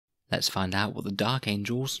Let's find out what the Dark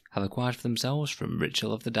Angels have acquired for themselves from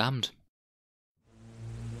Ritual of the Damned.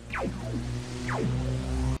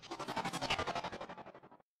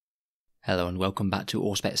 Hello and welcome back to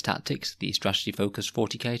Auspex Tactics, the strategy focused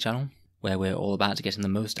 40k channel, where we're all about getting the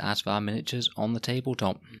most out of our miniatures on the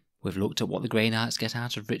tabletop. We've looked at what the Grey Knights get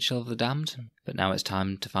out of Ritual of the Damned, but now it's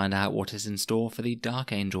time to find out what is in store for the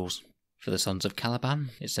Dark Angels. For the Sons of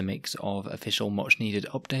Caliban, it's a mix of official much needed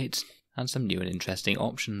updates and some new and interesting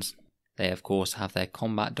options. They of course have their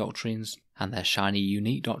combat doctrines and their shiny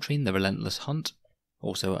unique doctrine, the Relentless Hunt,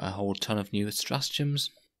 also a whole ton of new stratagems,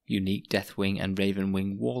 unique Deathwing and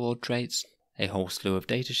Ravenwing Warlord traits, a whole slew of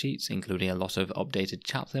datasheets including a lot of updated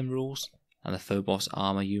chaplain rules, and the Phobos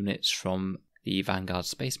armor units from the Vanguard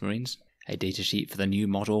Space Marines, a datasheet for the new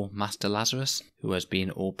model Master Lazarus, who has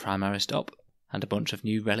been all Primarist up, and a bunch of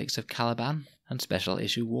new relics of Caliban and special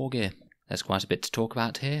issue war gear. There's quite a bit to talk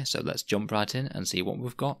about here, so let's jump right in and see what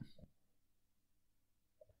we've got.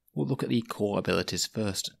 We'll look at the core abilities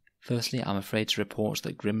first. Firstly, I'm afraid to report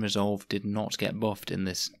that Grim Resolve did not get buffed in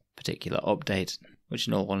this particular update, which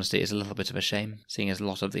in all honesty is a little bit of a shame, seeing as a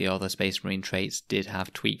lot of the other Space Marine traits did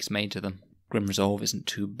have tweaks made to them. Grim Resolve isn't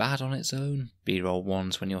too bad on its own, B-roll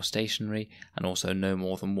 1s when you're stationary, and also no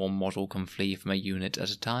more than one model can flee from a unit at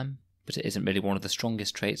a time, but it isn't really one of the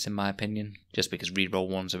strongest traits in my opinion, just because reroll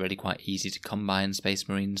 1s are really quite easy to come by in Space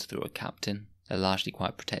Marines through a captain. They're largely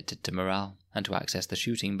quite protected to morale, and to access the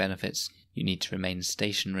shooting benefits, you need to remain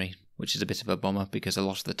stationary, which is a bit of a bummer because a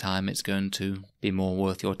lot of the time it's going to be more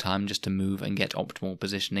worth your time just to move and get optimal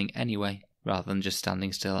positioning anyway, rather than just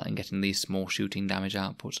standing still and getting these small shooting damage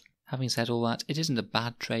output. Having said all that, it isn't a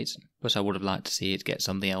bad trait, but I would have liked to see it get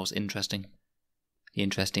something else interesting. The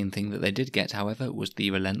interesting thing that they did get, however, was the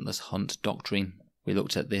Relentless Hunt Doctrine. We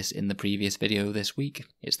looked at this in the previous video this week.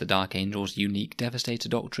 It's the Dark Angels' unique Devastator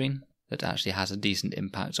Doctrine that actually has a decent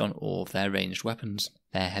impact on all of their ranged weapons.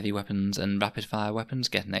 Their heavy weapons and rapid fire weapons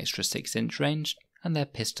get an extra 6-inch range, and their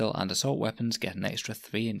pistol and assault weapons get an extra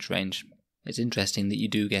 3-inch range. It's interesting that you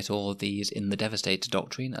do get all of these in the Devastator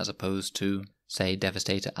Doctrine as opposed to, say,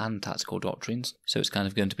 Devastator and Tactical Doctrines, so it's kind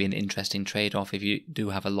of going to be an interesting trade-off if you do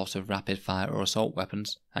have a lot of rapid fire or assault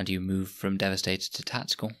weapons and you move from Devastator to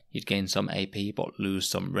Tactical. You'd gain some AP but lose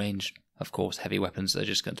some range. Of course, heavy weapons are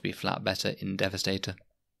just going to be flat better in Devastator.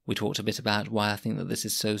 We talked a bit about why I think that this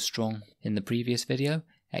is so strong in the previous video.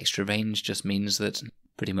 Extra range just means that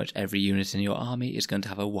pretty much every unit in your army is going to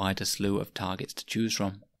have a wider slew of targets to choose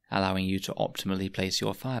from, allowing you to optimally place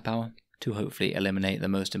your firepower to hopefully eliminate the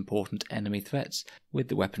most important enemy threats with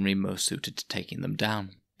the weaponry most suited to taking them down.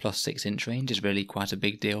 Plus 6-inch range is really quite a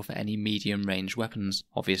big deal for any medium range weapons.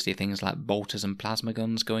 Obviously things like bolters and plasma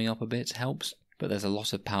guns going up a bit helps, but there's a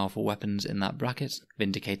lot of powerful weapons in that bracket.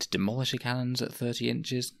 Vindicator Demolisher Cannons at 30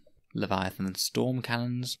 inches, Leviathan Storm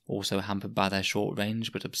Cannons, also hampered by their short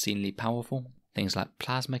range but obscenely powerful. Things like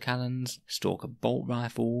Plasma Cannons, Stalker Bolt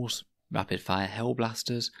Rifles, Rapid Fire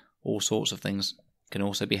Hellblasters, all sorts of things. Can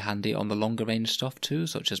also be handy on the longer range stuff too,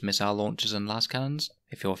 such as missile launchers and las cannons.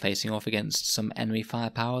 If you're facing off against some enemy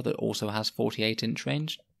firepower that also has 48-inch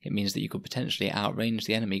range, it means that you could potentially outrange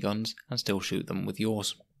the enemy guns and still shoot them with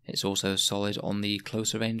yours. It's also solid on the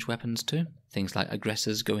closer range weapons too. Things like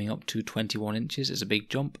Aggressors going up to 21 inches is a big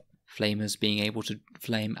jump. Flamers being able to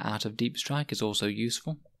flame out of deep strike is also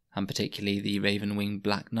useful, and particularly the Ravenwing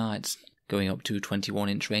Black Knights going up to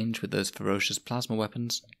 21-inch range with those ferocious plasma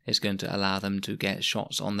weapons is going to allow them to get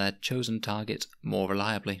shots on their chosen target more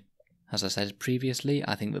reliably. As I said previously,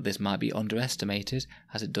 I think that this might be underestimated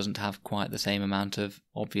as it doesn't have quite the same amount of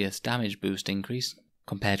obvious damage boost increase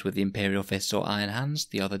compared with the Imperial Fists or Iron Hands,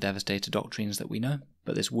 the other Devastator doctrines that we know,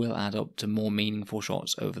 but this will add up to more meaningful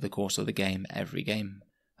shots over the course of the game every game.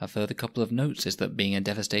 A further couple of notes is that being a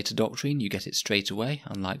Devastator doctrine, you get it straight away,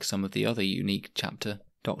 unlike some of the other unique chapter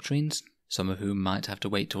doctrines, some of whom might have to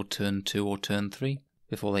wait till turn 2 or turn 3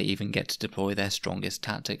 before they even get to deploy their strongest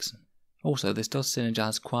tactics. Also, this does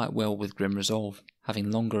synergize quite well with Grim Resolve.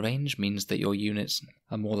 Having longer range means that your units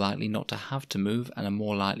are more likely not to have to move and are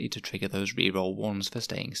more likely to trigger those reroll 1s for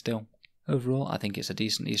staying still. Overall, I think it's a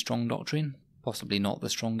decently strong doctrine, possibly not the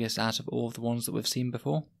strongest out of all of the ones that we've seen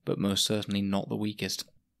before, but most certainly not the weakest.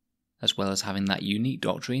 As well as having that unique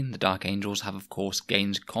doctrine, the Dark Angels have of course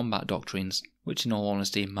gained combat doctrines, which in all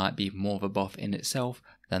honesty might be more of a buff in itself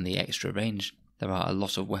than the extra range. There are a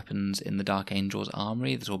lot of weapons in the Dark Angels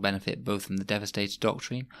armory that will benefit both from the Devastator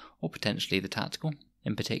doctrine or potentially the tactical.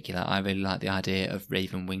 In particular, I really like the idea of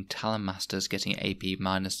Ravenwing Talon Masters getting AP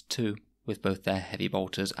 -2 with both their heavy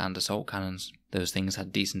bolters and assault cannons. Those things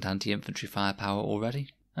had decent anti-infantry firepower already,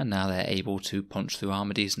 and now they're able to punch through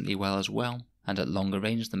armour decently well as well, and at longer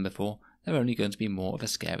range than before, they're only going to be more of a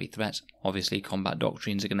scary threat. Obviously, combat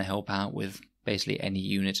doctrines are going to help out with basically any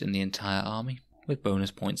unit in the entire army, with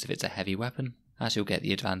bonus points if it's a heavy weapon, as you'll get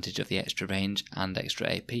the advantage of the extra range and extra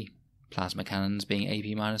AP. Plasma cannons being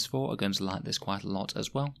AP -4 are going to like this quite a lot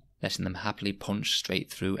as well, letting them happily punch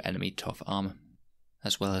straight through enemy tough armour.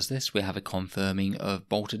 As well as this, we have a confirming of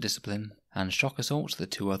Bolter Discipline and Shock Assault, the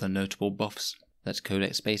two other notable buffs that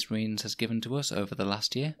Codex Space Marines has given to us over the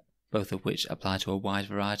last year, both of which apply to a wide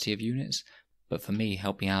variety of units, but for me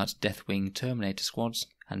helping out Deathwing Terminator squads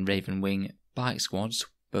and Ravenwing Bike squads,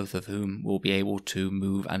 both of whom will be able to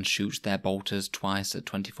move and shoot their bolters twice at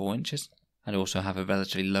 24 inches, and also have a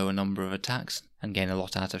relatively lower number of attacks and gain a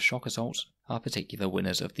lot out of Shock Assault, are particular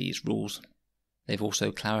winners of these rules. They've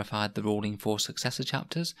also clarified the ruling for successor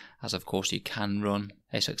chapters, as of course you can run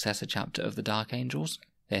a successor chapter of the Dark Angels.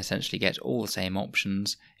 They essentially get all the same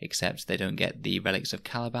options, except they don't get the Relics of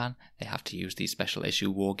Caliban, they have to use the special issue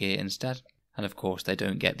war gear instead, and of course they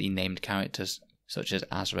don't get the named characters, such as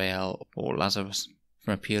Azrael or Lazarus.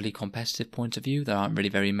 From a purely competitive point of view, there aren't really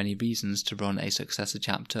very many reasons to run a successor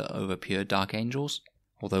chapter over pure Dark Angels,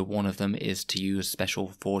 although one of them is to use special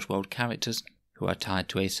Forge World characters who are tied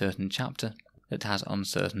to a certain chapter that has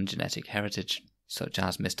uncertain genetic heritage, such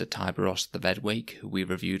as Mr. Tiberos the Red Wake, who we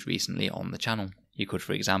reviewed recently on the channel. You could,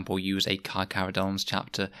 for example, use a Karkaradon's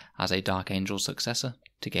chapter as a Dark Angel successor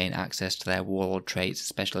to gain access to their Warlord traits,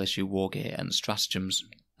 special issue war gear and stratagems,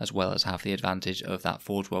 as well as have the advantage of that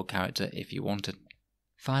Forge World character if you wanted.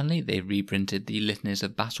 Finally, they reprinted the Litanies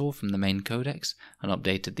of Battle from the main codex and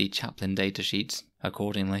updated the Chaplain datasheets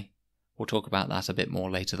accordingly. We'll talk about that a bit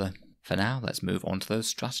more later though. For now, let's move on to those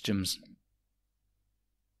stratagems.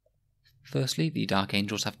 Firstly, the Dark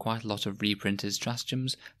Angels have quite a lot of reprinted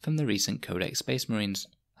stratagems from the recent Codex Space Marines.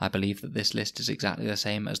 I believe that this list is exactly the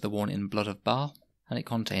same as the one in Blood of Baal, and it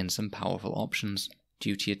contains some powerful options.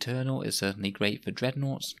 Duty Eternal is certainly great for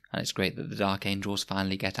Dreadnoughts, and it's great that the Dark Angels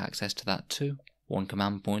finally get access to that too. One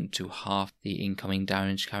command point to half the incoming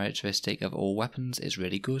damage characteristic of all weapons is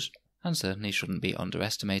really good, and certainly shouldn't be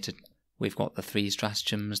underestimated. We've got the 3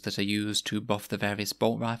 stratagems that are used to buff the various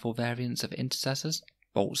bolt rifle variants of Intercessors.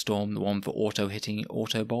 Bolt Storm, the one for auto-hitting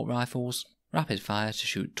auto bolt rifles, Rapid Fire to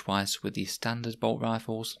shoot twice with the standard bolt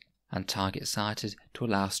rifles, and Target Sighted to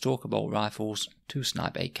allow Stalker bolt rifles to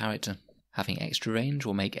snipe a character. Having extra range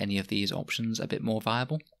will make any of these options a bit more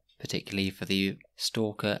viable, particularly for the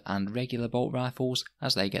Stalker and regular bolt rifles,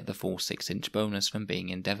 as they get the full 6-inch bonus from being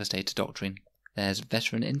in Devastator Doctrine. There's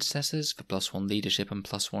Veteran Intercessors for +1 leadership and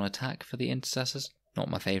 +1 attack for the Intercessors. Not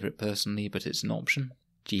my favourite personally, but it's an option.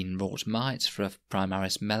 Gene Wrought Might for a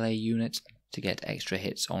Primaris melee unit to get extra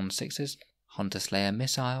hits on 6s. Hunter Slayer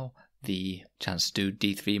Missile, the chance to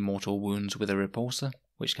do D3 mortal wounds with a repulsor,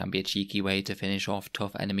 which can be a cheeky way to finish off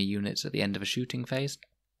tough enemy units at the end of a shooting phase.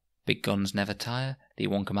 Big Guns Never Tire, the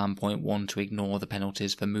 1 command point one to ignore the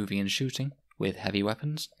penalties for moving and shooting with heavy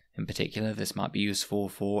weapons. In particular, this might be useful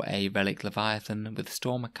for a Relic Leviathan with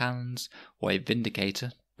Stormer Cannons, or a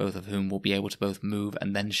Vindicator, both of whom will be able to both move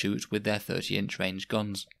and then shoot with their 30-inch range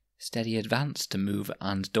guns. Steady Advance to move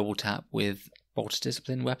and double tap with Bolter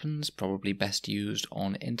Discipline weapons, probably best used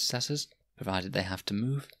on Intercessors, provided they have to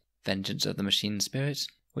move. Vengeance of the Machine Spirit,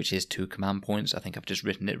 which is 2 command points. I think I've just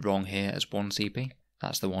written it wrong here as 1 CP.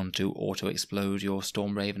 That's the one to auto-explode your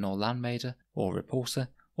Stormraven or Land Raider or Repulsor,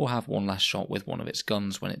 or have one last shot with one of its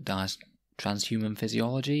guns when it dies. Transhuman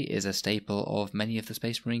Physiology is a staple of many of the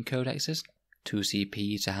Space Marine codexes. 2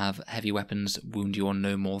 CP to have heavy weapons wound you on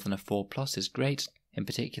no more than a 4+ is great. In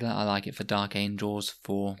particular, I like it for Dark Angels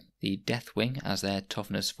for the Deathwing, as they're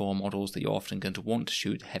toughness 4 models that you're often going to want to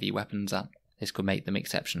shoot heavy weapons at. This could make them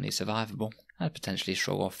exceptionally survivable, and potentially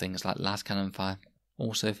shrug off things like las cannon fire.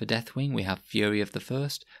 Also for Deathwing, we have Fury of the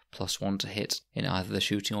First, +1 to hit in either the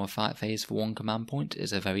shooting or fight phase for 1 command point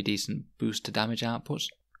is a very decent boost to damage output.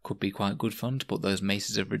 Could be quite good fun to put those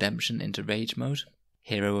Maces of Redemption into Rage mode.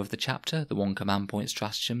 Hero of the Chapter, the 1 command point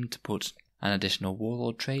stratagem to put an additional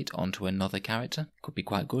Warlord trait onto another character. Could be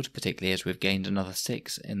quite good, particularly as we've gained another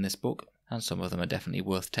 6 in this book, and some of them are definitely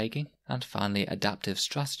worth taking. And finally, Adaptive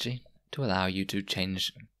Strategy, to allow you to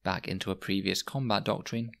change back into a previous combat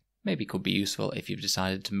doctrine. Maybe could be useful if you've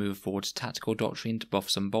decided to move forward to Tactical Doctrine to buff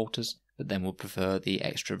some bolters, but then would prefer the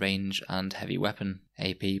extra range and heavy weapon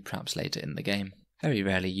AP perhaps later in the game. Very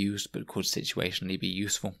rarely used, but could situationally be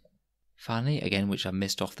useful. Finally, again which I've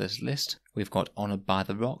missed off this list, we've got Honoured by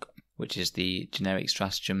the Rock, which is the generic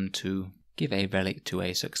stratagem to give a relic to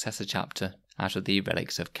a successor chapter out of the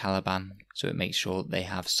Relics of Caliban, so it makes sure they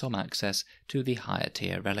have some access to the higher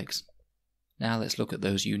tier relics. Now let's look at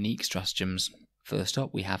those unique stratagems. First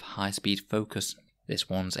up we have High Speed Focus. This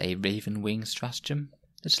one's a Raven Wing stratagem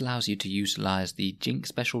that allows you to utilise the Jink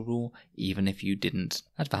special rule even if you didn't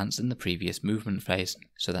advance in the previous movement phase.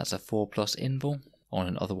 So that's a 4+ invul on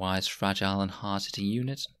an otherwise fragile and hard-hitting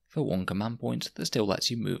unit for 1 command point that still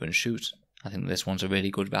lets you move and shoot. I think this one's a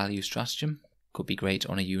really good value stratagem. Could be great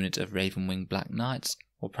on a unit of Ravenwing Black Knights,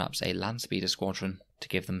 or perhaps a Landspeeder squadron, to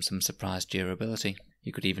give them some surprise durability.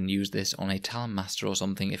 You could even use this on a Talon Master or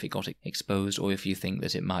something if it got exposed, or if you think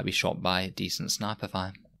that it might be shot by decent sniper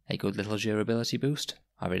fire. A good little durability boost.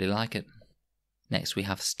 I really like it. Next we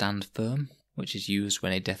have Stand Firm, which is used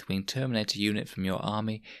when a Deathwing Terminator unit from your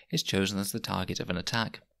army is chosen as the target of an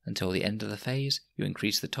attack. Until the end of the phase, you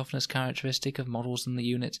increase the toughness characteristic of models in the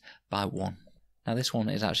unit by 1. Now this one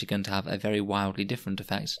is actually going to have a very wildly different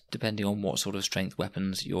effect depending on what sort of strength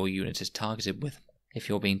weapons your unit is targeted with. If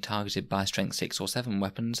you're being targeted by strength 6 or 7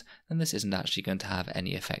 weapons, then this isn't actually going to have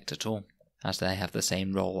any effect at all, as they have the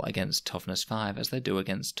same roll against toughness 5 as they do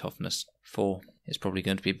against toughness 4. It's probably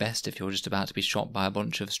going to be best if you're just about to be shot by a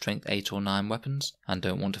bunch of strength 8 or 9 weapons and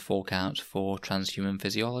don't want to fork out for transhuman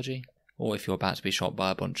physiology, or if you're about to be shot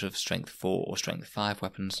by a bunch of strength 4 or strength 5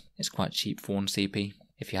 weapons. It's quite cheap for 1 CP.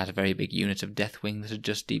 If you had a very big unit of Deathwing that had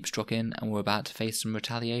just deep struck in and were about to face some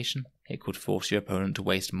retaliation, it could force your opponent to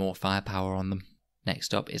waste more firepower on them.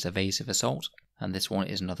 Next up is Evasive Assault, and this one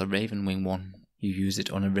is another Ravenwing one. You use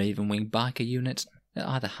it on a Ravenwing biker unit that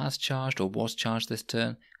either has charged or was charged this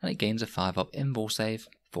turn, and it gains a 5+ invul save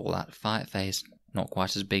for that fight phase. Not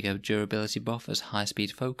quite as big a durability buff as High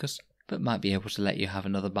Speed Focus, but might be able to let you have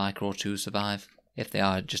another biker or 2 survive if they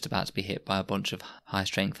are just about to be hit by a bunch of high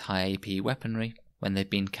strength, high AP weaponry when they've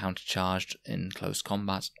been countercharged in close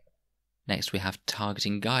combat. Next we have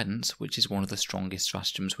Targeting Guidance, which is one of the strongest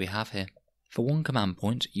stratagems we have here. For 1 command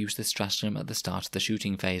point, use this stratagem at the start of the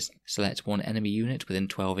shooting phase. Select 1 enemy unit within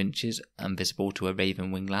 12 inches and visible to a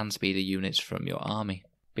Ravenwing Landspeeder unit from your army.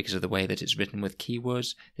 Because of the way that it's written with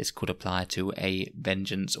keywords, this could apply to a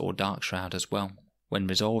Vengeance or Dark Shroud as well. When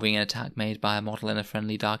resolving an attack made by a model in a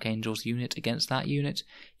friendly Dark Angels unit against that unit,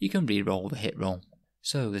 you can re-roll the hit roll.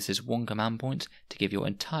 So this is 1 command point to give your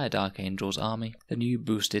entire Dark Angels army the new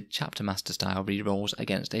boosted Chapter Master style re-rolls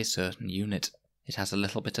against a certain unit. It has a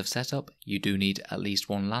little bit of setup. You do need at least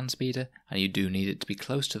 1 Landspeeder, and you do need it to be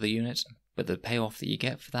close to the unit, but the payoff that you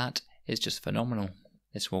get for that is just phenomenal.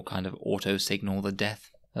 This will kind of auto-signal the death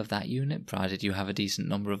of that unit, provided you have a decent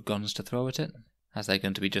number of guns to throw at it, as they're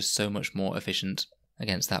going to be just so much more efficient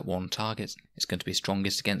against that one target. It's going to be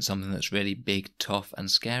strongest against something that's really big, tough and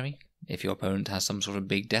scary. If your opponent has some sort of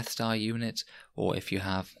big Death Star unit, or if you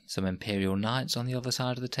have some Imperial Knights on the other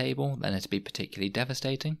side of the table, then it'll be particularly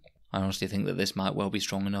devastating. I honestly think that this might well be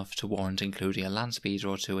strong enough to warrant including a Landspeeder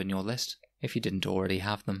or 2 in your list, if you didn't already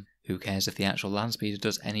have them. Who cares if the actual Landspeeder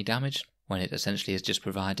does any damage, when it essentially is just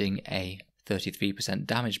providing a 33%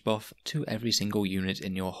 damage buff to every single unit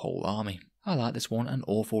in your whole army. I like this one an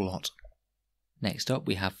awful lot. Next up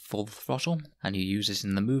we have Full Throttle, and you use this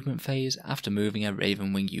in the movement phase after moving a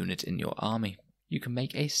Ravenwing unit in your army. You can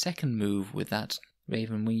make a second move with that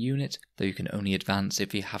Ravenwing unit, though you can only advance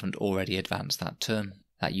if you haven't already advanced that turn.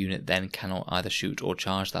 That unit then cannot either shoot or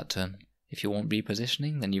charge that turn. If you want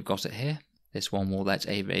repositioning, then you've got it here. This one will let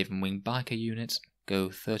a Ravenwing biker unit go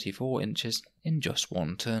 34 inches in just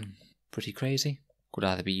 1 turn. Pretty crazy. Could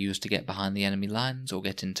either be used to get behind the enemy lines or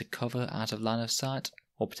get into cover out of line of sight,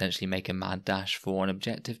 or potentially make a mad dash for an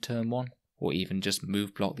objective turn 1, or even just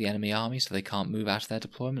move block the enemy army so they can't move out of their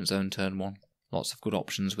deployment zone turn 1. Lots of good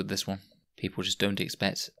options with this one. People just don't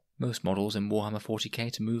expect most models in Warhammer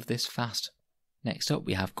 40k to move this fast. Next up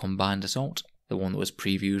we have Combined Assault, the one that was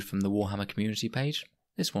previewed from the Warhammer community page.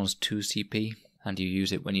 This one's 2 CP, and you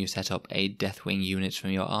use it when you set up a Deathwing unit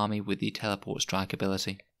from your army with the Teleport Strike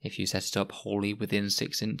ability. If you set it up wholly within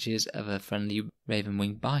 6 inches of a friendly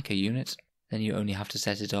Ravenwing biker unit, then you only have to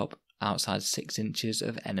set it up outside 6 inches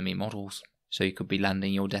of enemy models. So you could be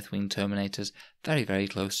landing your Deathwing Terminators very, very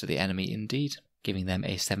close to the enemy indeed, giving them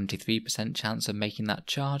a 73% chance of making that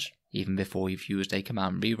charge, even before you've used a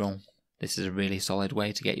command reroll. This is a really solid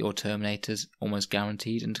way to get your Terminators almost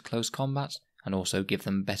guaranteed into close combat, and also give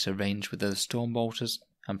them better range with those Stormbolters,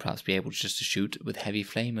 and perhaps be able just to shoot with heavy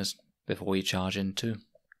flamers before you charge in too.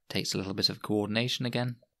 Takes a little bit of coordination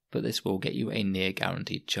again, but this will get you a near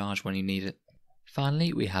guaranteed charge when you need it.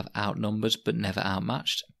 Finally, we have Outnumbered but Never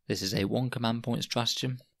Outmatched. This is a 1 command point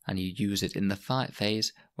stratagem, and you use it in the fight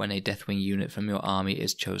phase when a Deathwing unit from your army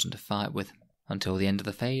is chosen to fight with. Until the end of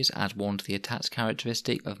the phase, add 1 to the attack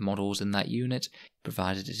characteristic of models in that unit,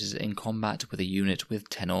 provided it is in combat with a unit with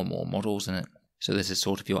 10 or more models in it. So this is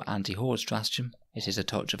sort of your anti-horde stratagem. It is a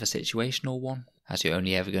touch of a situational one, as you're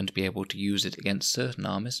only ever going to be able to use it against certain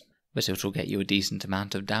armies, but it'll get you a decent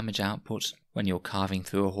amount of damage output when you're carving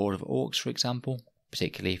through a horde of orcs, for example,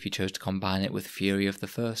 particularly if you chose to combine it with Fury of the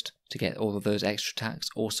First to get all of those extra attacks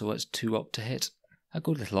also at 2 up to hit. A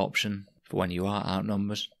good little option for when you are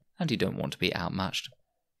outnumbered and you don't want to be outmatched.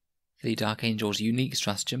 For the Dark Angel's unique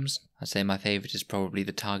stratagems, I'd say my favourite is probably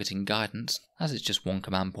the Targeting Guidance, as it's just 1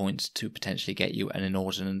 command point to potentially get you an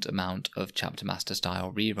inordinate amount of Chapter Master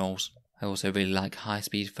style rerolls. I also really like High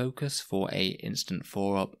Speed Focus for a instant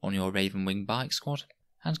 4-up on your Ravenwing bike squad,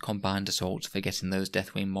 and Combined Assault for getting those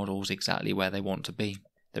Deathwing models exactly where they want to be.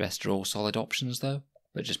 The rest are all solid options though,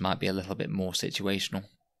 but just might be a little bit more situational.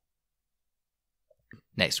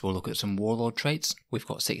 Next we'll look at some Warlord traits. We've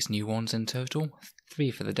got 6 new ones in total,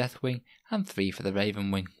 3 for the Deathwing and 3 for the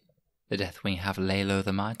Ravenwing. The Deathwing have Lay Low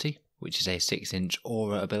the Mighty, which is a 6-inch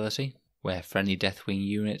aura ability, where friendly Deathwing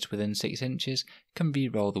units within 6 inches can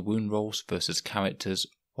reroll the wound rolls versus characters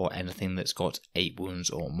or anything that's got 8 wounds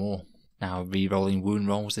or more. Now, rerolling wound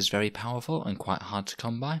rolls is very powerful and quite hard to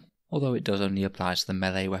come by, although it does only apply to the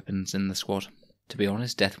melee weapons in the squad. To be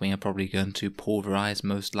honest, Deathwing are probably going to pulverise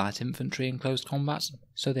most light infantry in close combat,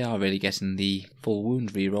 so they are really getting the full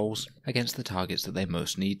wound rerolls against the targets that they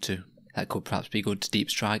most need to. That could perhaps be good to deep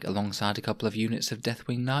strike alongside a couple of units of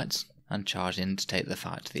Deathwing Knights and charge in to take the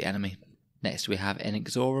fight to the enemy. Next we have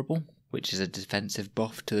Inexorable, which is a defensive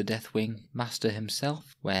buff to the Deathwing Master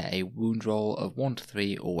himself, where a wound roll of 1 to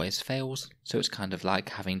 3 always fails, so it's kind of like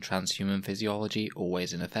having transhuman physiology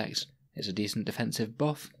always in effect. It's a decent defensive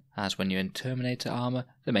buff, as when you're in Terminator armour,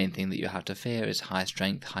 the main thing that you have to fear is high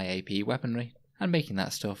strength, high AP weaponry, and making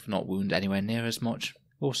that stuff not wound anywhere near as much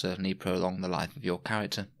will certainly prolong the life of your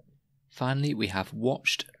character. Finally we have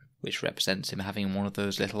Watched, which represents him having one of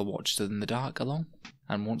those little watches in the dark along,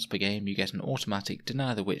 and once per game you get an automatic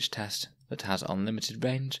Deny the Witch test that has unlimited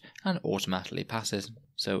range and automatically passes.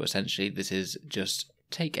 So essentially this is just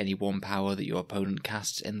take any one power that your opponent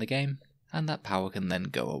casts in the game, and that power can then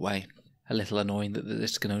go away. A little annoying that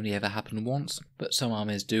this can only ever happen once, but some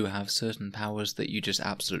armies do have certain powers that you just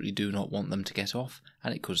absolutely do not want them to get off,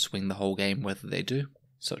 and it could swing the whole game whether they do,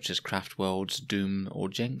 such as Craft Worlds, Doom or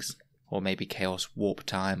Jinx, or maybe Chaos Warp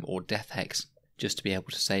Time or Death Hex. Just to be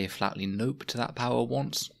able to say flatly nope to that power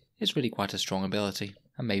once is really quite a strong ability,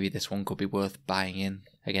 and maybe this one could be worth buying in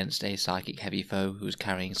against a psychic heavy foe who's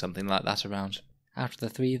carrying something like that around. Out of the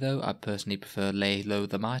 3 though, I personally prefer Lay Low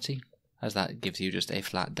the Mighty, as that gives you just a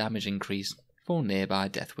flat damage increase for nearby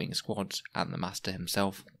Deathwing squads and the Master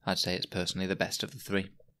himself. I'd say it's personally the best of the 3.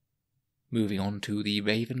 Moving on to the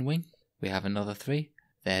Ravenwing, we have another 3.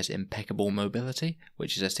 There's Impeccable Mobility,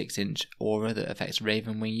 which is a 6-inch aura that affects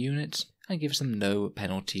Ravenwing units and gives them no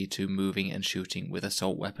penalty to moving and shooting with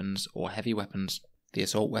assault weapons or heavy weapons. The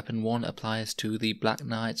assault weapon one applies to the Black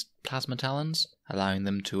Knight's Plasma Talons, allowing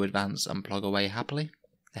them to advance and plug away happily.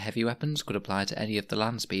 The heavy weapons could apply to any of the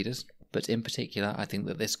land speeders, but in particular I think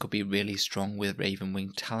that this could be really strong with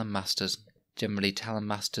Ravenwing Talon Masters. Generally Talon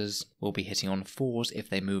Masters will be hitting on 4s if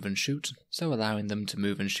they move and shoot, so allowing them to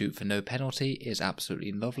move and shoot for no penalty is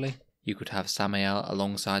absolutely lovely. You could have Samael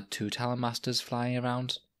alongside 2 Talon Masters flying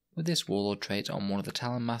around, with this Warlord trait on one of the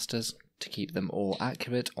Talon Masters to keep them all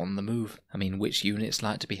accurate on the move. I mean, which units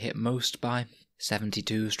like to be hit most by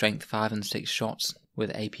 72 strength 5 and 6 shots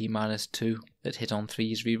with AP -2 that hit on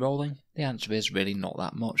 3s rerolling? The answer is really not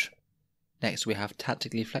that much. Next we have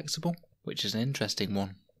Tactically Flexible, which is an interesting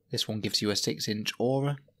one. This one gives you a 6-inch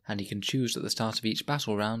aura, and you can choose at the start of each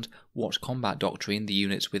battle round what combat doctrine the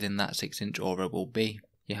units within that 6-inch aura will be.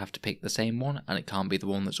 You have to pick the same one, and it can't be the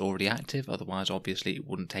one that's already active, otherwise obviously it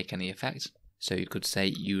wouldn't take any effect. So you could say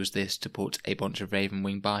use this to put a bunch of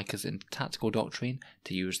Ravenwing bikers into Tactical Doctrine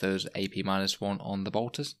to use those AP -1 on the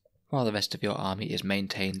bolters, while the rest of your army is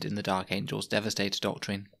maintained in the Dark Angel's Devastator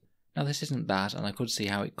Doctrine. Now this isn't bad, and I could see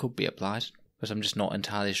how it could be applied, but I'm just not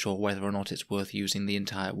entirely sure whether or not it's worth using the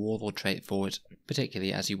entire Warlord trait for it,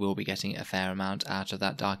 particularly as you will be getting a fair amount out of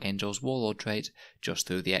that Dark Angel's Warlord trait just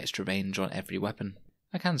through the extra range on every weapon.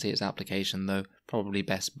 I can see its application though, probably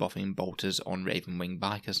best buffing bolters on Ravenwing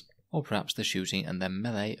bikers, or perhaps the shooting and then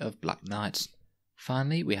melee of Black Knights.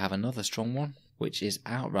 Finally we have another strong one, which is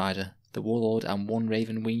Outrider. The Warlord and 1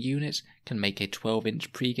 Ravenwing unit can make a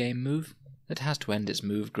 12-inch pre-game move that has to end its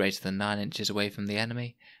move greater than 9 inches away from the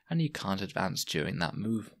enemy, and you can't advance during that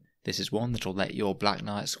move. This is one that will let your Black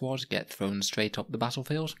Knight squad get thrown straight up the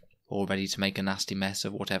battlefield, all ready to make a nasty mess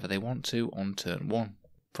of whatever they want to on turn 1.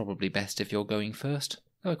 Probably best if you're going first,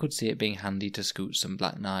 though I could see it being handy to scoot some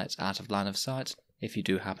Black Knights out of line of sight if you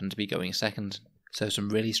do happen to be going second. So some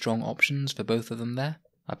really strong options for both of them there.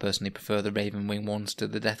 I personally prefer the Ravenwing ones to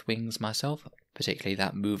the Deathwings myself, particularly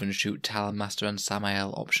that move and shoot Talon Master and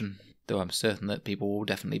Samael option. though I'm certain that people will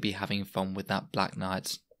definitely be having fun with that Black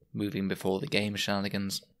Knight's moving before the game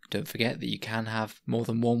shenanigans. Don't forget that you can have more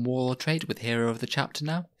than one warlord trait with Hero of the Chapter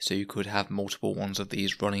now, so you could have multiple ones of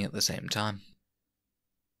these running at the same time.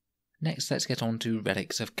 Next, let's get on to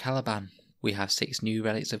Relics of Caliban. We have 6 new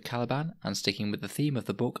Relics of Caliban, and sticking with the theme of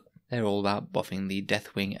the book, they're all about buffing the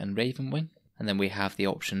Deathwing and Ravenwing. And then we have the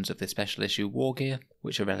options of the special issue War Gear,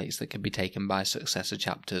 which are relics that can be taken by successor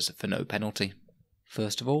chapters for no penalty.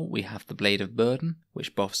 First of all, we have the Blade of Burden,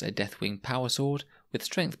 which buffs a Deathwing power sword with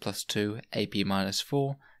strength +2, AP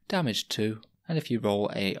 -4, damage 2, and if you roll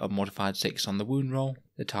a unmodified 6 on the wound roll,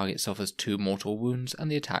 the target suffers 2 mortal wounds and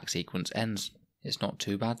the attack sequence ends. It's not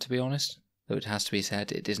too bad, to be honest, though it has to be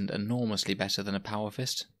said it isn't enormously better than a Power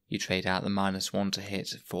Fist. You trade out the -1 to hit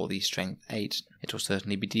for the strength 8. It will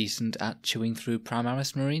certainly be decent at chewing through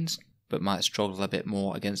Primaris Marines, but might struggle a bit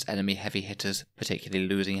more against enemy heavy hitters, particularly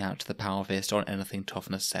losing out to the Power Fist on anything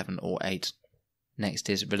toughness 7 or 8. Next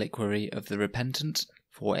is Reliquary of the Repentant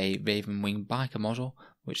for a Ravenwing biker model,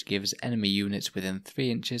 which gives enemy units within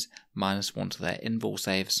 3 inches -1 to their invul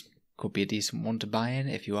saves. Could be a decent one to buy in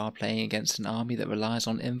if you are playing against an army that relies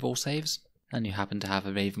on invul saves, and you happen to have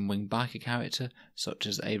a Ravenwing biker character, such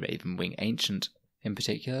as a Ravenwing Ancient. In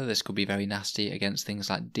particular, this could be very nasty against things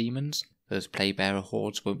like demons. Those Playbearer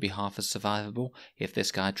hordes won't be half as survivable if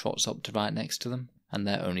this guy trots up to right next to them, and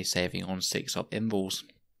they're only saving on 6 up invuls.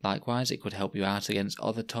 Likewise, it could help you out against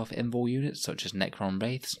other tough invul units such as Necron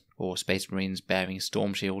Wraiths or Space Marines bearing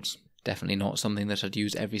Storm Shields. Definitely not something that I'd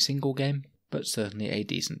use every single game, but certainly a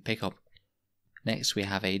decent pickup. Next we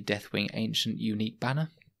have a Deathwing Ancient unique banner,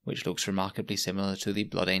 which looks remarkably similar to the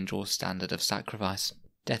Blood Angel's Standard of Sacrifice.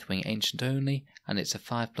 Deathwing Ancient only, and it's a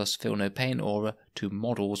 5+ Feel No Pain aura to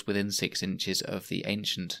models within 6 inches of the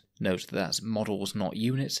Ancient. Note that that's models, not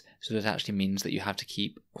units, so that actually means that you have to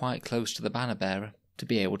keep quite close to the banner bearer to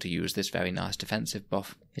be able to use this very nice defensive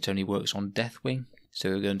buff. It only works on Deathwing, so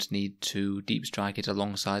you're going to need to deep strike it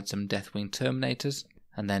alongside some Deathwing Terminators,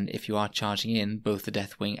 and then if you are charging in, both the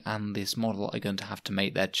Deathwing and this model are going to have to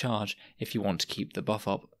make their charge if you want to keep the buff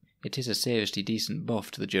up. It is a seriously decent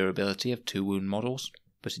buff to the durability of 2 wound models,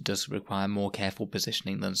 but it does require more careful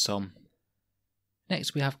positioning than some.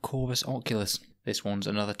 Next we have Corvus Oculus. This one's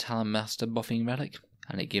another Talon Master buffing relic,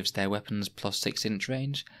 and it gives their weapons +6 inch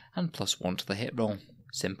range and +1 to the hit roll.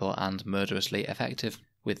 Simple and murderously effective.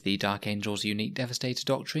 With the Dark Angel's unique Devastator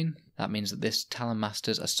doctrine, that means that this Talon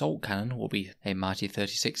Master's Assault Cannon will be a mighty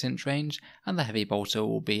 36 inch range, and the Heavy Bolter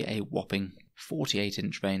will be a whopping 48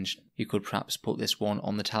 inch range. You could perhaps put this one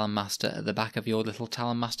on the Talon Master at the back of your little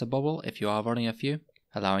Talon Master bubble if you are running a few,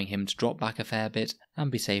 allowing him to drop back a fair bit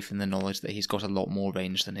and be safe in the knowledge that he's got a lot more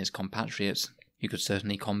range than his compatriots. You could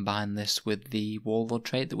certainly combine this with the Warlord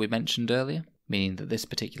trait that we mentioned earlier, meaning that this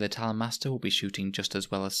particular Talon Master will be shooting just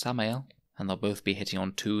as well as Samael, and they'll both be hitting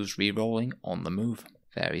on 2s re-rolling on the move.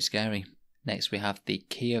 Very scary. Next we have the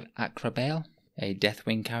Key of Acrabale, a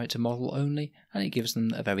Deathwing character model only, and it gives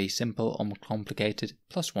them a very simple, uncomplicated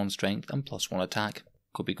 +1 strength and +1 attack.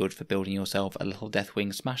 Could be good for building yourself a little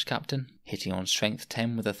Deathwing Smash Captain. Hitting on strength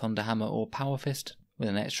 10 with a Thunderhammer or Power Fist with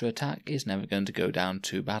an extra attack is never going to go down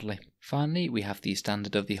too badly. Finally, we have the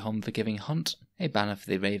Standard of the Unforgiving Hunt, a banner for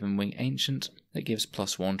the Ravenwing Ancient that gives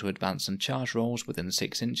 +1 to advance and charge rolls within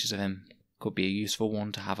 6 inches of him. Could be a useful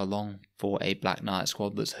one to have along for a Black Knight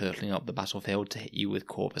squad that's hurtling up the battlefield to hit you with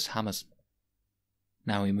Corvus Hammers.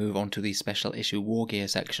 Now we move on to the special issue War Gear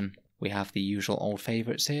section. We have the usual old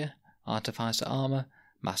favourites here: Artificer Armour,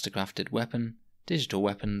 Mastercrafted Weapon, Digital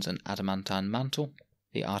Weapons and Adamantine Mantle.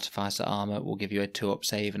 The Artificer Armour will give you a 2-up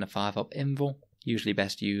save and a 5-up invul, usually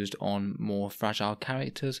best used on more fragile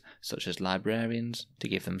characters such as Librarians to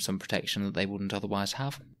give them some protection that they wouldn't otherwise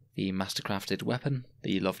have. The Mastercrafted Weapon,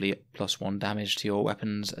 the lovely +1 damage to your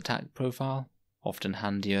weapon's attack profile, often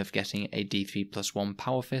handier if getting a D3 +1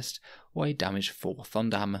 Power Fist or a damage 4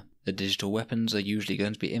 Thunderhammer. The digital weapons are usually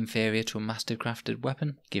going to be inferior to a Mastercrafted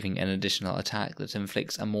Weapon, giving an additional attack that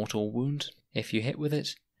inflicts a mortal wound if you hit with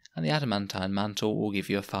it, and the Adamantine Mantle will give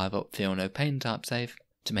you a 5-up Feel No Pain type save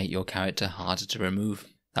to make your character harder to remove.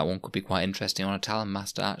 That one could be quite interesting on a Talon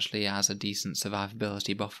Master actually as a decent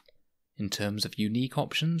survivability buff. In terms of unique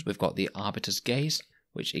options, we've got the Arbiter's Gaze,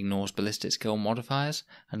 which ignores ballistic skill modifiers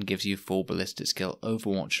and gives you full ballistic skill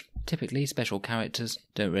overwatch. Typically, special characters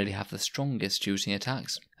don't really have the strongest shooting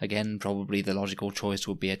attacks. Again, probably the logical choice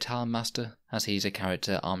would be a Talon Master, as he's a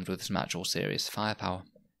character armed with some actual serious firepower.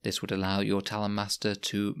 This would allow your Talon Master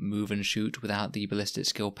to move and shoot without the ballistic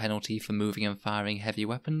skill penalty for moving and firing heavy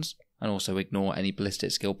weapons, and also ignore any ballistic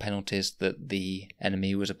skill penalties that the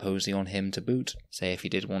enemy was opposing on him to boot, say if he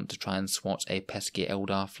did want to try and swat a pesky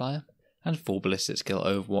Eldar flyer. and full ballistic skill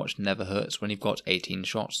Overwatch never hurts when you've got 18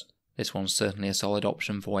 shots. This one's certainly a solid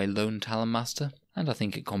option for a lone Talon Master, and I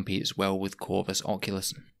think it competes well with Corvus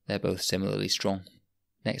Oculus. They're both similarly strong.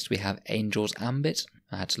 Next we have Angel's Ambit.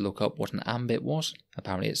 I had to look up what an ambit was.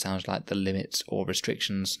 Apparently it sounds like the limits or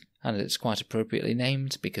restrictions, and it's quite appropriately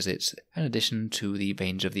named because it's an addition to the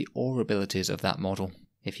range of the aura abilities of that model.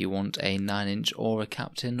 If you want a 9-inch aura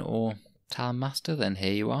captain or Talon Master, then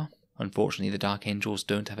here you are. Unfortunately, the Dark Angels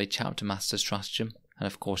don't have a Chapter Master stratagem, and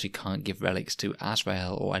of course you can't give relics to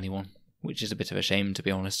Azrael or anyone, which is a bit of a shame to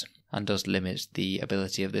be honest, and does limit the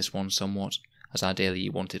ability of this one somewhat, as ideally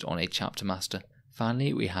you want it on a Chapter Master.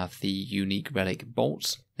 Finally, we have the unique relic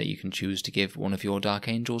bolts that you can choose to give one of your Dark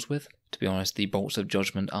Angels with. To be honest, the bolts of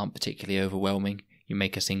judgment aren't particularly overwhelming. You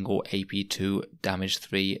make a single AP2 damage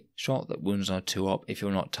 3 shot that wounds on a 2-up if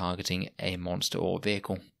you're not targeting a monster or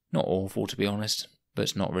vehicle. Not awful to be honest,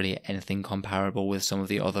 but not really anything comparable with some of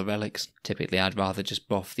the other relics. Typically I'd rather just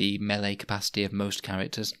buff the melee capacity of most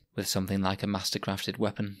characters with something like a mastercrafted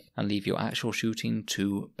weapon and leave your actual shooting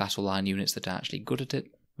to battle line units that are actually good at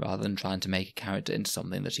it, rather than trying to make a character into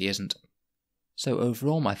something that he isn't. So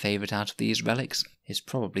overall my favourite out of these relics is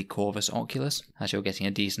probably Corvus Oculus, as you're getting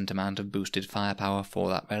a decent amount of boosted firepower for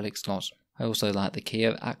that relic slot. I also like the Key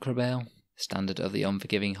of Acrobale, Standard of the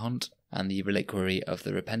Unforgiving Hunt, and the Reliquary of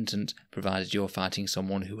the Repentant, provided you're fighting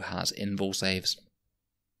someone who has invul saves.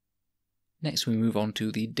 Next we move on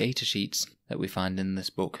to the datasheets that we find in this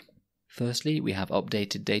book. Firstly, we have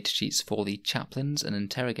updated datasheets for the Chaplains and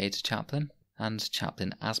Interrogator Chaplain, and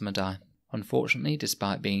Chaplain Asmodai. Unfortunately,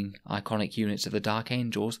 despite being iconic units of the Dark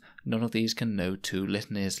Angels, none of these can know 2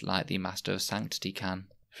 litanies like the Master of Sanctity can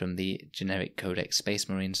from the generic Codex Space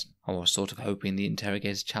Marines. I was sort of hoping the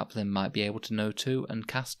Interrogator Chaplain might be able to know 2 and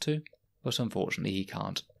cast 2, but unfortunately he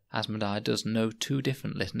can't. Asmodai does know 2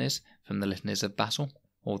 different litanies from the litanies of battle,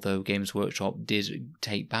 although Games Workshop did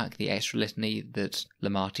take back the extra litany that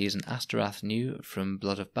Lamartes and Asterath knew from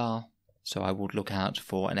Blood of Baal. So I would look out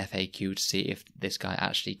for an FAQ to see if this guy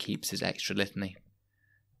actually keeps his extra litany.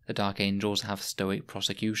 The Dark Angels have Stoic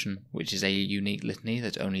Prosecution, which is a unique litany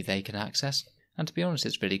that only they can access, and to be honest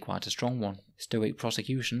it's really quite a strong one. Stoic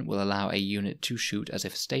Prosecution will allow a unit to shoot as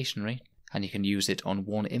if stationary, and you can use it on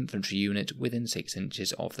 1 infantry unit within 6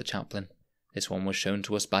 inches of the chaplain. This one was shown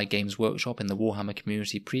to us by Games Workshop in the Warhammer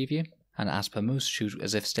Community Preview, and as per most shoot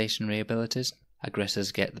as if stationary abilities,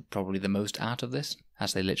 aggressors get probably the most out of this,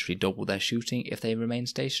 as they literally double their shooting if they remain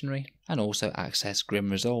stationary, and also access Grim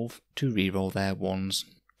Resolve to reroll their 1s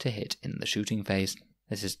to hit in the shooting phase.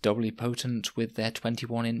 This is doubly potent with their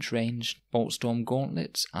 21-inch range Boltstorm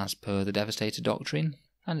gauntlets as per the Devastator Doctrine,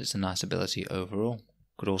 and it's a nice ability overall.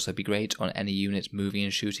 Could also be great on any unit moving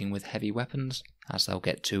and shooting with heavy weapons, as they'll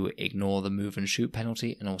get to ignore the move and shoot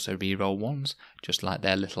penalty and also reroll 1s, just like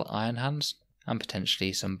their little Iron Hands, and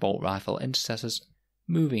potentially some bolt rifle intercessors,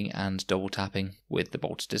 moving and double tapping with the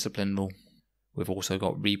Bolt's Discipline rule. We've also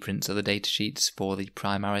got reprints of the datasheets for the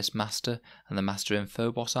Primaris Master and the Master in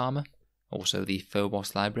Phobos armour, also the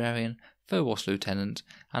Phobos Librarian, Phobos Lieutenant,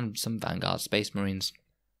 and some Vanguard Space Marines.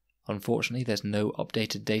 Unfortunately there's no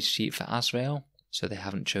updated datasheet for Azrael, so they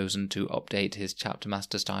haven't chosen to update his Chapter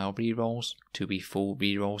Master style rerolls to be full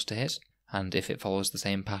rerolls to hit, and if it follows the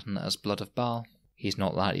same pattern as Blood of Baal, he's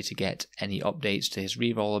not likely to get any updates to his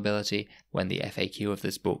reroll ability when the FAQ of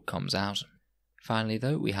this book comes out. Finally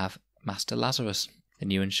though, we have Master Lazarus, the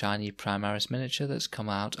new and shiny Primaris miniature that's come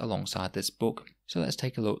out alongside this book, so let's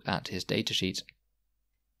take a look at his datasheet.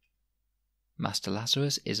 Master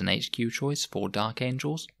Lazarus is an HQ choice for Dark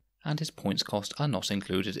Angels, and his points cost are not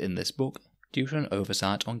included in this book, due to an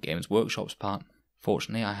oversight on Games Workshop's part.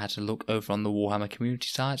 Fortunately I had to look over on the Warhammer community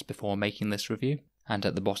site before making this review, and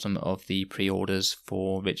at the bottom of the pre-orders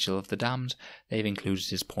for Ritual of the Damned, they've included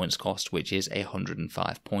his points cost, which is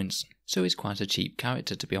 105 points. So he's quite a cheap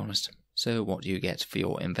character to be honest. So what do you get for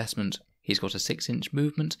your investment? He's got a 6-inch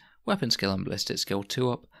movement, weapon skill and ballistic skill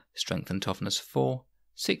 2-up, strength and toughness 4,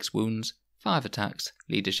 6 wounds, 5 attacks,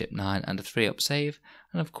 leadership 9 and a 3-up save,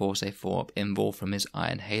 and of course a 4-up invul from his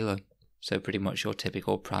Iron Halo. So pretty much your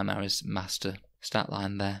typical Primaris Master stat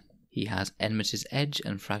line there. He has Enmity's Edge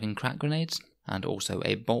and Frag and Crack grenades, and also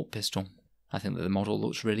a bolt pistol. I think that the model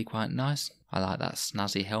looks really quite nice. I like that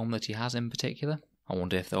snazzy helm that he has in particular. I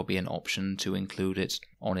wonder if there'll be an option to include it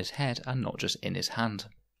on his head and not just in his hand.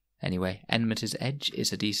 Anyway, Enmity's Edge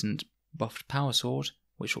is a decent buffed power sword,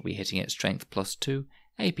 which will be hitting at strength +2,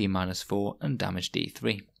 AP -4 and damage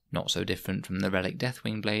D3. Not so different from the Relic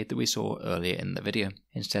Deathwing blade that we saw earlier in the video.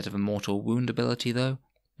 Instead of a mortal wound ability though,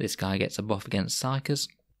 this guy gets a buff against Psykers,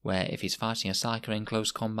 where if he's fighting a Psyker in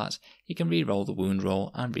close combat, he can re-roll the wound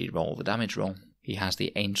roll and re-roll the damage roll. He has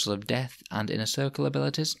the Angels of Death and Inner Circle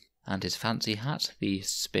abilities, and his fancy hat, the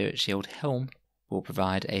Spirit Shield Helm, will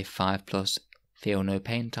provide a 5+ Feel No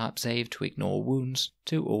Pain type save to ignore wounds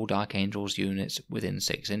to all Dark Angels units within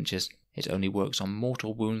 6 inches. It only works on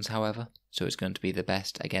mortal wounds however, so it's going to be the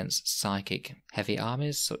best against psychic heavy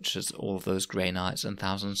armies such as all of those Grey Knights and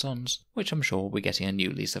Thousand Sons, which I'm sure we're getting a new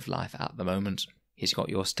lease of life at the moment. He's got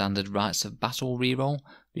your standard Rites of Battle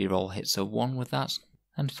reroll hits of 1 with that,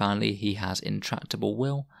 and finally he has Intractable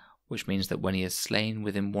Will, which means that when he is slain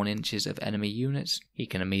within 1 inches of enemy units, he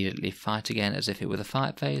can immediately fight again as if it were the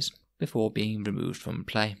fight phase, before being removed from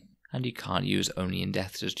play. And you can't use Only in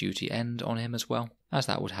Death Does Duty End on him as well, as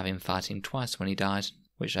that would have him fighting twice when he dies,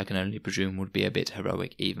 which I can only presume would be a bit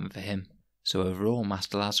heroic even for him. So overall,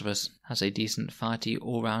 Master Lazarus has a decent fighty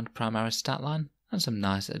all-round Primaris stat line, and some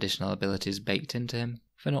nice additional abilities baked into him,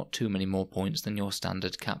 for not too many more points than your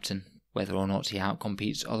standard captain. Whether or not he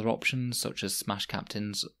outcompetes other options such as Smash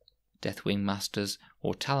Captains, Deathwing Masters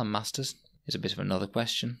or Talon Masters is a bit of another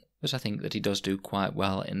question, but I think that he does do quite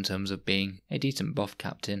well in terms of being a decent buff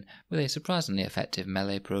captain with a surprisingly effective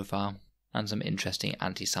melee profile and some interesting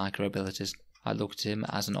anti-psycho abilities. I look at him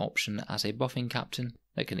as an option as a buffing captain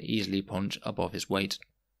that can easily punch above his weight.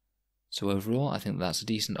 So overall I think that's a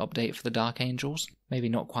decent update for the Dark Angels, maybe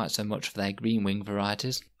not quite so much for their Green Wing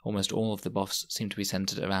varieties. Almost all of the buffs seem to be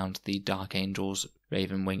centred around the Dark Angels,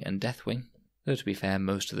 Raven Wing and Deathwing, though to be fair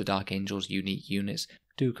most of the Dark Angels unique units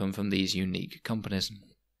do come from these unique companies.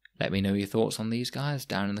 Let me know your thoughts on these guys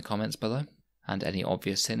down in the comments below, and any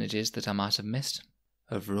obvious synergies that I might have missed.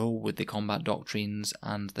 Overall, with the combat doctrines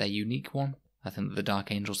and their unique one, I think that the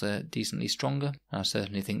Dark Angels are decently stronger, and I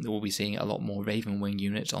certainly think that we'll be seeing a lot more Raven Wing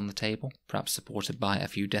units on the table, perhaps supported by a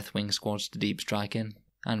few Deathwing squads to deep strike in,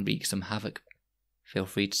 and wreak some havoc. Feel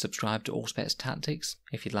free to subscribe to Auspex Tactics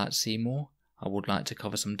if you'd like to see more. I would like to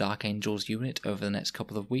cover some Dark Angels unit over the next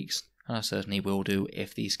couple of weeks, and I certainly will do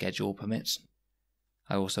if the schedule permits.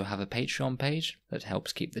 I also have a Patreon page that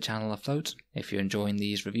helps keep the channel afloat. If you're enjoying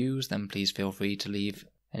these reviews, then please feel free to leave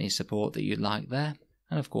any support that you'd like there,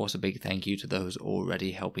 and of course a big thank you to those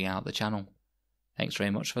already helping out the channel. Thanks very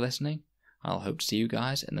much for listening. I'll hope to see you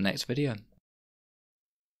guys in the next video.